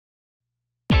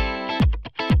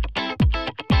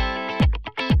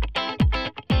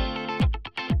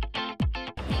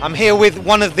I'm here with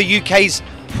one of the UK's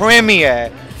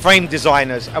premier frame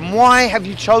designers. And why have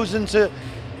you chosen to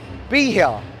be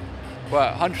here?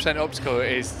 Well, 100% Optical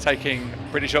is taking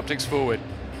British optics forward.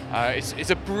 It's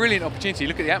a brilliant opportunity.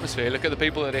 Look at the atmosphere, look at the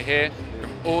people that are here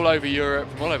from all over Europe,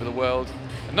 from all over the world.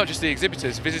 And not just the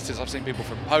exhibitors, visitors. I've seen people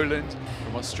from Poland,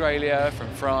 from Australia, from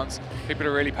France. People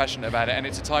are really passionate about it, and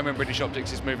it's a time when British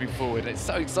optics is moving forward. It's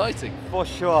so exciting. For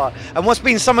sure. And what's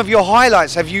been some of your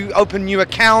highlights? Have you opened new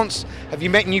accounts? Have you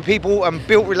met new people and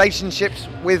built relationships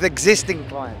with existing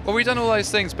clients? Well, we've done all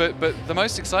those things, but the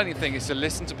most exciting thing is to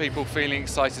listen to people feeling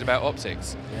excited about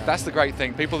optics. Yeah. That's the great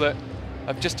thing. People that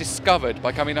have just discovered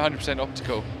by coming 100%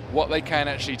 Optical what they can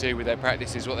actually do with their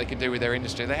practices, what they can do with their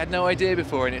industry. They had no idea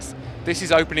before, and this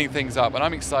is opening things up, and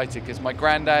I'm excited because my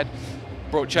granddad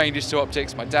brought changes to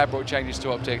optics, my dad brought changes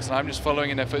to optics, and I'm just following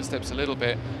in their footsteps a little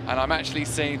bit, and I'm actually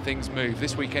seeing things move.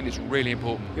 This weekend is really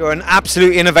important. You're an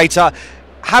absolute innovator.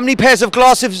 How many pairs of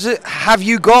glasses have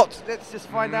you got? Let's just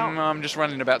find out. I'm just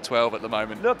running about 12 at the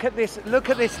moment. Look at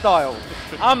this style.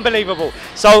 Unbelievable.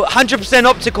 So 100%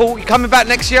 Optical, you coming back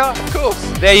next year? Of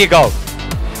course. There you go.